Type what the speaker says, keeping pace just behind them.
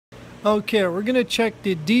Okay, we're going to check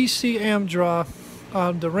the DC amp draw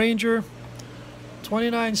on the Ranger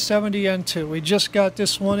 2970N2. We just got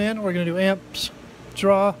this one in. We're going to do amps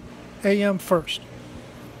draw AM first.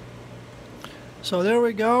 So there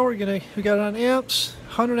we go. We got it on amps,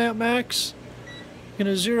 100 amp max. Going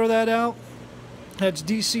to zero that out. That's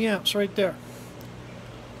DC amps right there.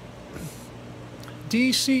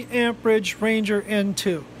 DC amperage Ranger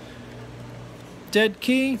N2. Dead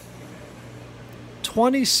key.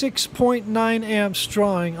 26.9 amps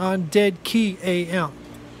drawing on dead key AM.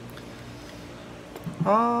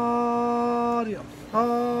 Audio.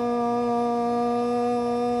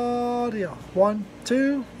 1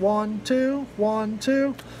 2 1 2 1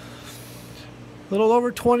 2. Little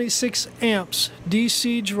over 26 amps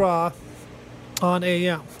DC draw on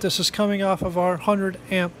AM. This is coming off of our 100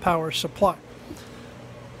 amp power supply.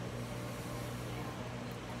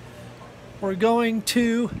 We're going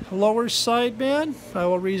to lower sideband. I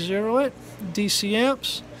will re-zero it. DC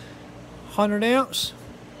amps, 100 amps.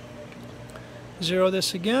 Zero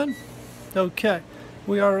this again. Okay,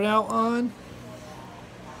 we are now on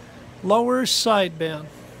lower sideband.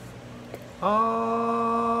 Audio.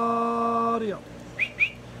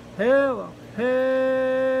 Hello,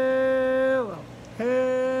 hello,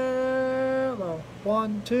 hello.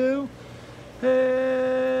 1 2. Hello.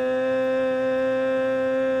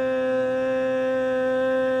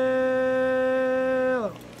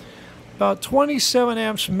 About 27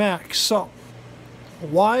 amps max. So,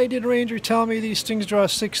 why did Ranger tell me these things draw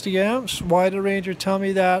 60 amps? Why did Ranger tell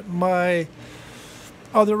me that my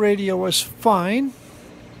other radio was fine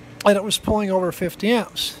and it was pulling over 50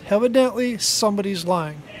 amps? Evidently, somebody's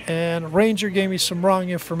lying, and Ranger gave me some wrong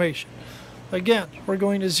information. Again, we're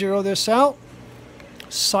going to zero this out.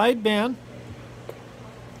 Sideband.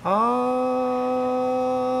 Audio.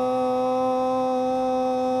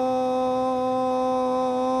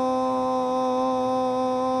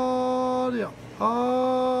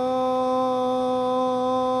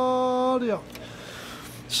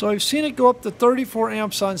 So I've seen it go up to 34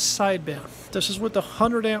 amps on sideband. This is with the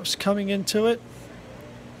 100 amps coming into it.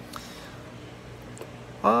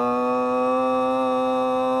 Audio.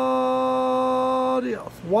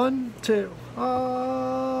 1 2.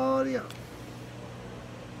 Audio.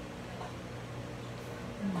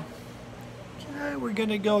 Okay, we're going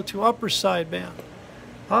to go to upper sideband.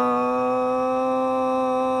 Audio.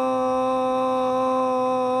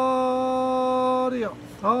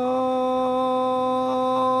 Audio.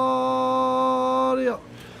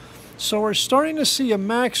 So we're starting to see a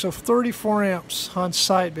max of 34 amps on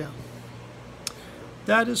sideband.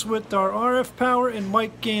 That is with our RF power and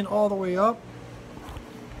mic gain all the way up.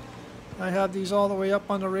 I have these all the way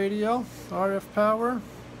up on the radio. RF power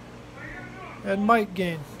and mic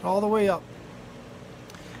gain all the way up.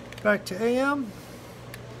 Back to AM.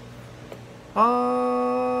 Audio.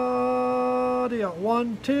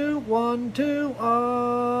 1 2 1 2. Audio.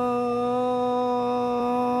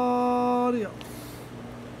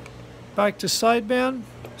 Back to sideband.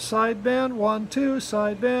 Sideband. 1 2.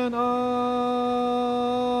 Sideband.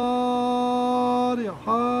 Audio.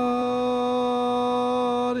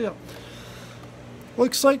 Audio.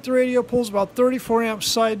 Looks like the radio pulls about 34 amp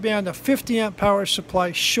sideband. A 50 amp power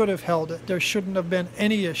supply should have held it. There shouldn't have been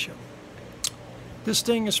any issue. This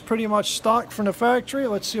thing is pretty much stock from the factory.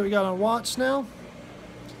 Let's see what we got on watts now.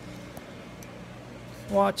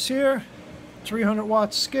 Watts here. 300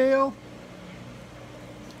 watt scale.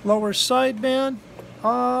 Lower sideband.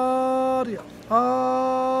 Audio.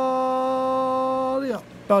 Audio.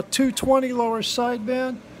 About 220 lower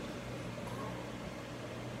sideband.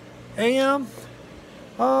 AM.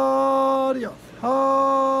 Audio.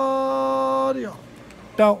 Audio.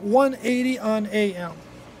 About 180 on AM.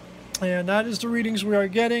 And that is the readings we are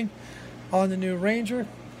getting on the new Ranger.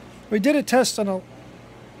 We did a test on a...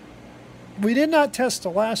 We did not test the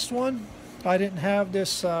last one. I didn't have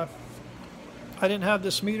this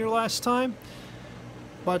meter last time.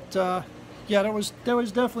 But yeah, there was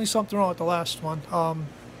definitely something wrong with the last one.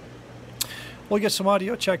 We'll get some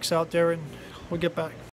audio checks out there and we'll get back.